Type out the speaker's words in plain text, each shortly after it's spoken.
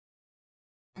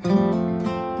I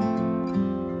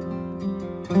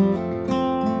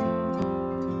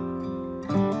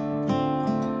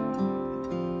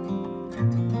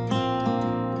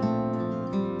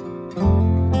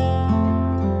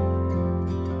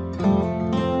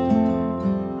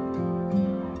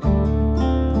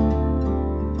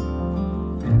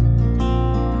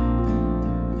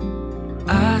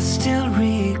still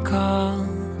recall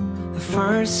the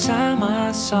first time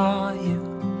I saw you.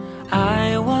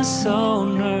 I was so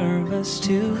nervous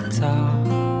to talk.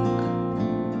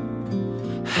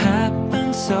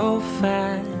 Happened so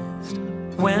fast.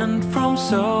 Went from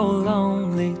so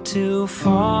lonely to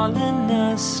falling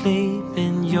asleep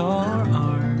in your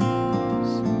arms.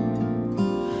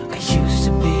 I used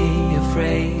to be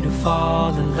afraid to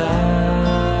fall in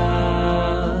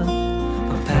love.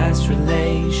 My past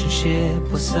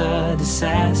relationship was a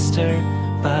disaster,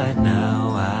 but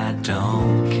now I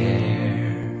don't care.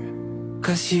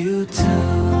 'Cause you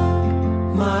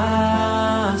took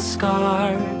my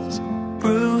scars,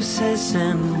 bruises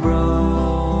and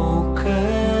broken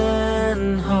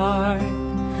heart,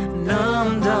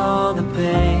 numbed all the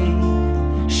pain,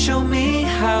 showed me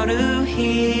how to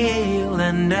heal,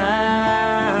 and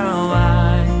now I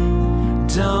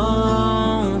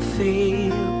don't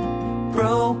feel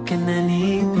broken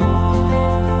anymore.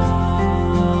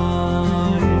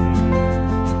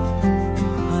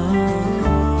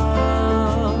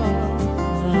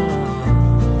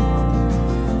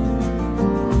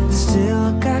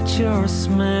 Still got your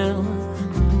smell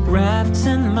wrapped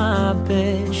in my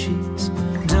bedsheets.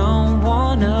 Don't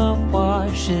wanna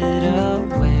wash it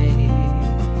away.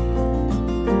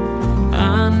 I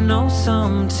know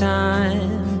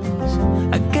sometimes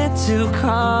I get too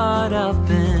caught up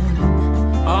in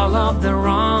all of the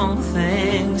wrong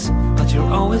things, but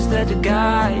you're always there to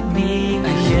guide me.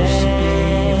 I used to be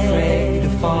afraid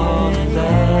to fall in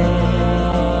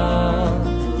love.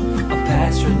 A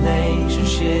past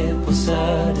relationship was a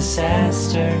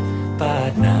disaster,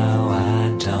 but now I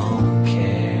don't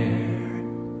care.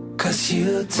 'Cause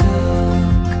you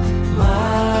took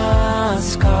my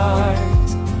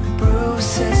scars,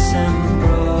 bruises and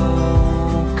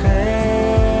broken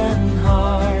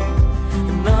heart,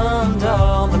 numbed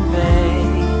all the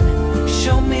pain,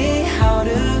 showed me how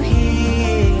to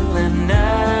heal, and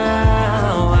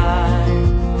now I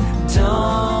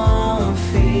don't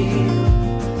feel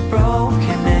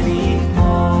broken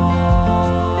anymore.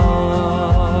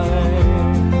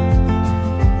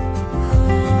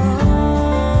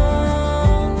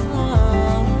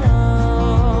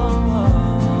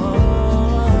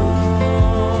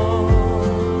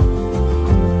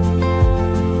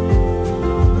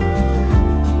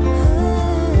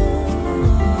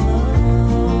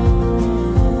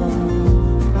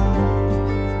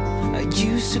 I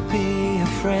used to be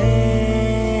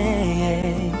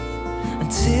afraid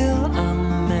until I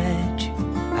met you.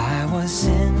 I was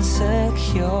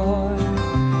insecure,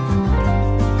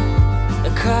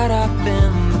 caught up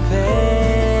in the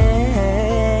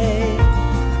pain,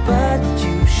 but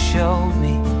you showed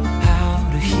me how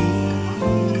to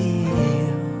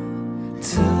heal.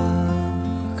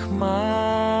 Took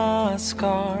my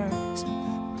scars,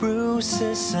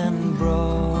 bruises and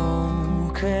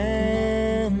broken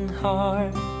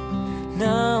heart,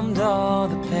 numbed all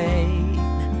the pain,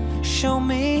 show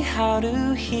me how to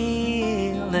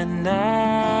heal, and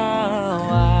now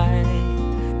I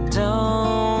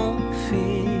don't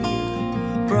feel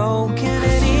broken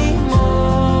anymore.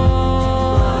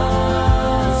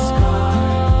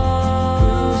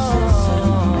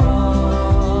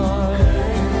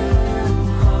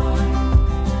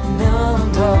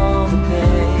 Numbed all the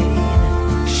pain,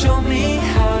 show me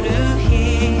how to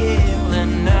heal,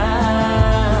 and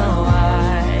now I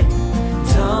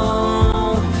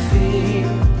don't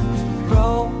feel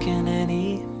broken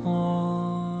anymore.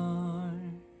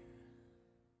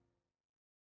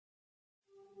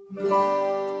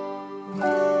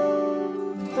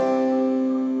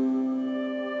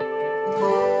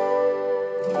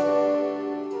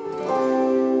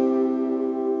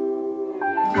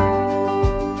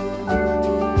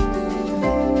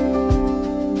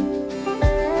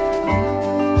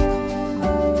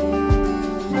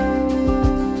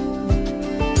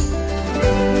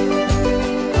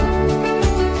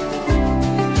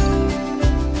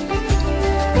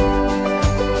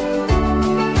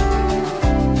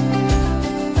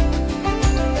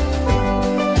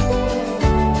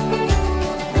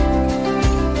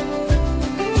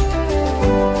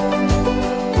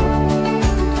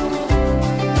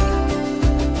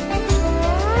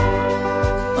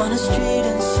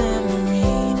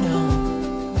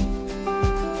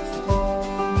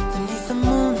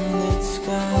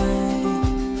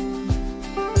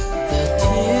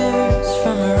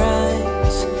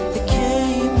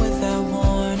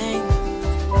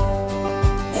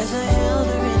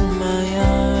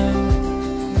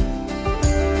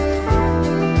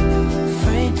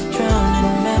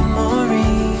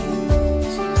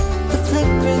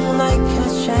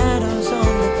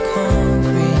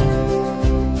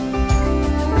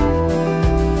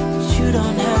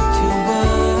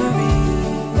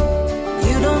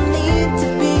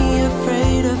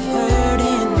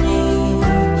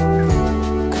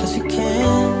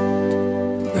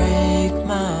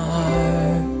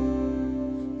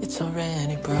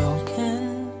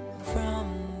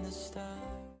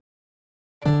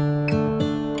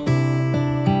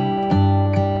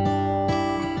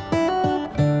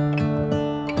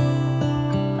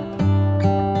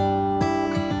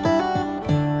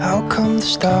 the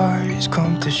stars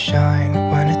come to shine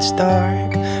when it's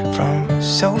dark from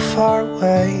so far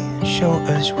away and show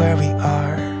us where we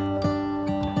are?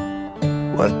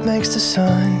 What makes the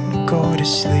sun go to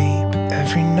sleep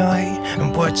every night,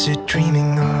 and what's it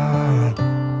dreaming of?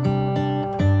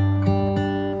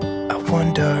 I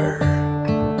wonder.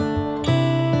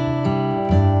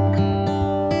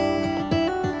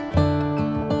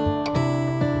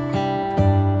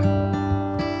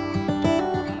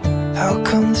 How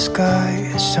come the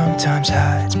sky sometimes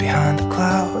hides behind the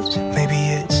clouds? Maybe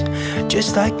it's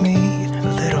just like me,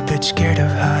 a little bit scared of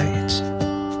heights.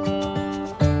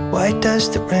 Why does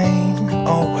the rain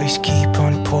always keep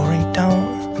on pouring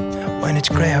down when it's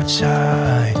gray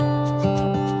outside?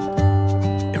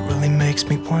 It really makes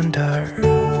me wonder.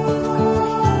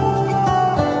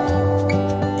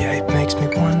 Yeah, it makes me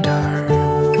wonder.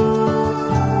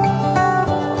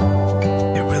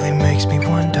 It really makes me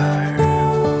wonder.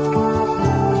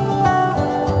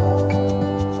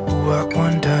 I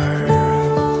wonder.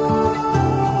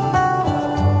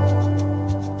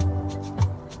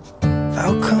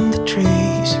 How come the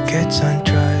trees get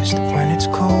undressed when it's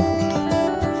cold?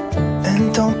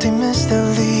 And don't they miss the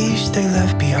leaves they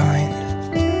left behind?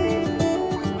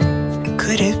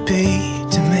 Could it be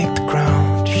to make the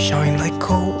ground shine like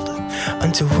gold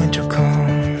until winter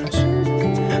comes?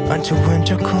 Until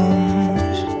winter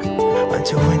comes.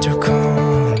 Until winter comes.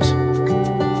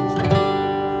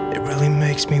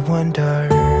 Makes me wonder.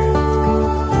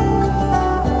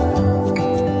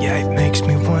 Yeah, it makes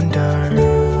me wonder.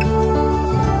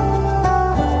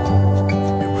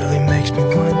 It really makes me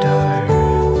wonder.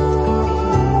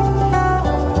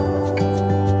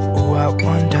 Oh, I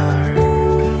wonder.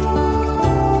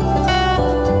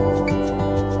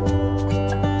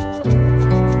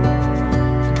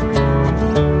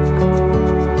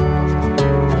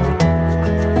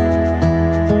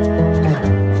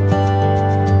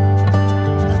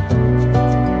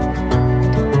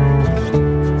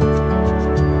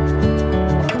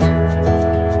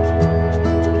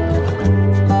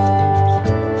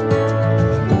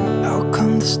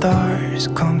 Stars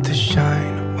come to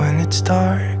shine when it's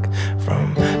dark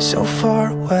from so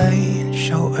far away and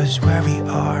show us where we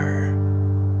are.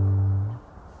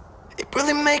 It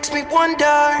really makes me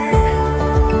wonder.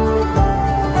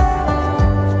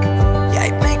 Yeah,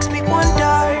 it makes me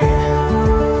wonder.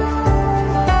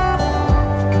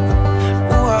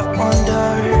 Oh, I wonder.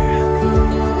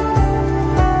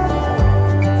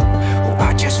 Oh,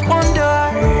 I just wonder.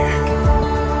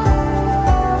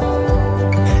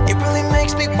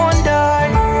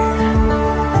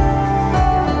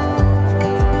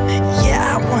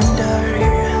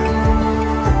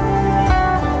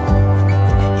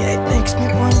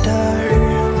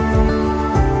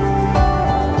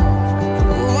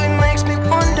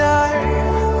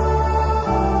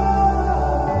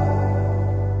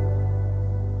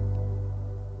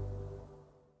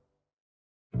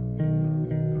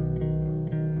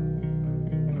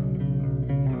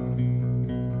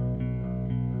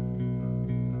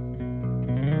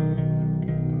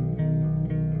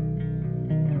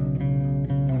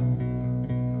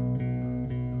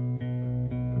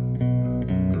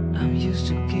 I'm used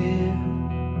to give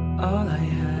all I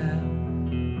have.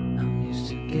 I'm used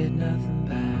to get nothing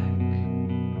back.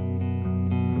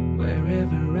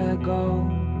 Wherever I go,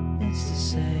 it's the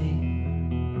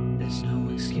same. There's no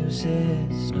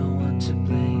excuses, no one to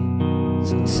blame.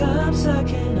 Sometimes I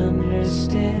can't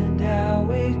understand how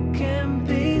it can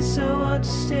be so hard to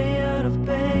stay out of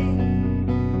pain.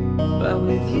 But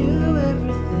with you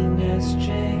everything has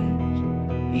changed,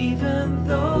 even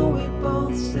though we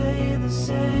both stay the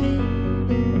same.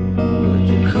 Would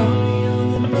you call me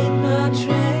on the midnight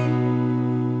train?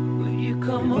 Would you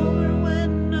come over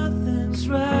when nothing's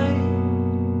right?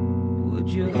 Would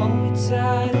you hold me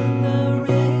tight in the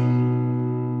rain,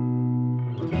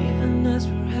 even as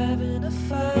we're having a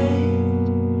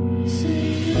fight? Say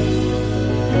you,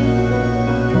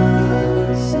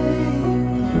 say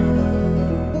you,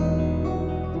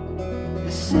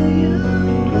 say you.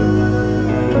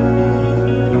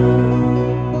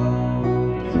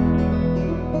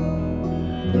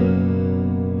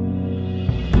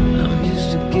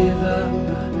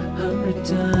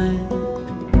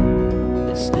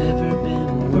 It's never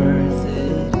been worth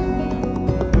it,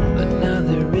 but now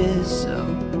there is so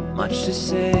much to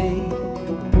say.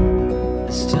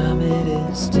 This time it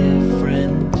is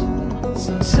different.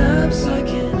 Sometimes I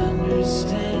can't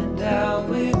understand how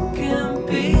it can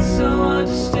be so hard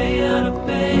to stay out of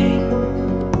pain.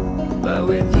 But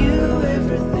with you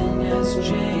everything has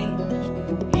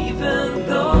changed, even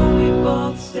though we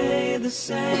both stay the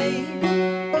same.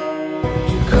 Would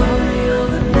you call me on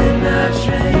the midnight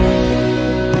train?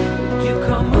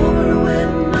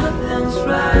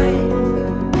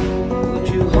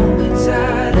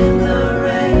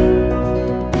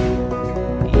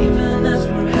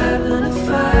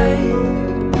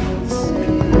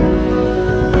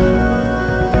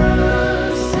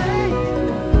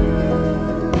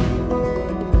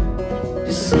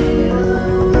 see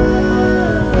the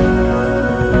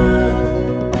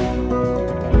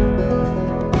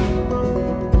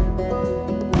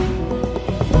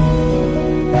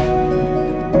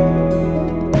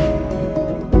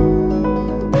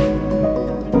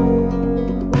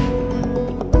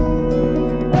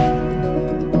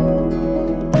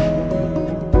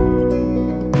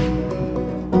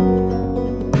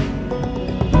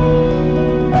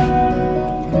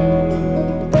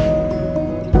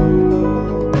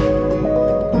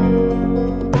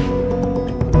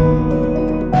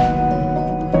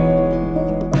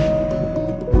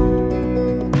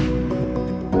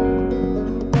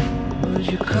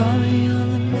Would you call me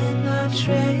on the midnight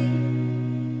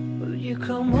train? Would you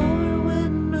come over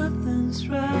when nothing's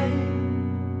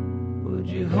right? Would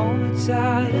you hold me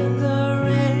tight in the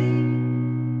rain?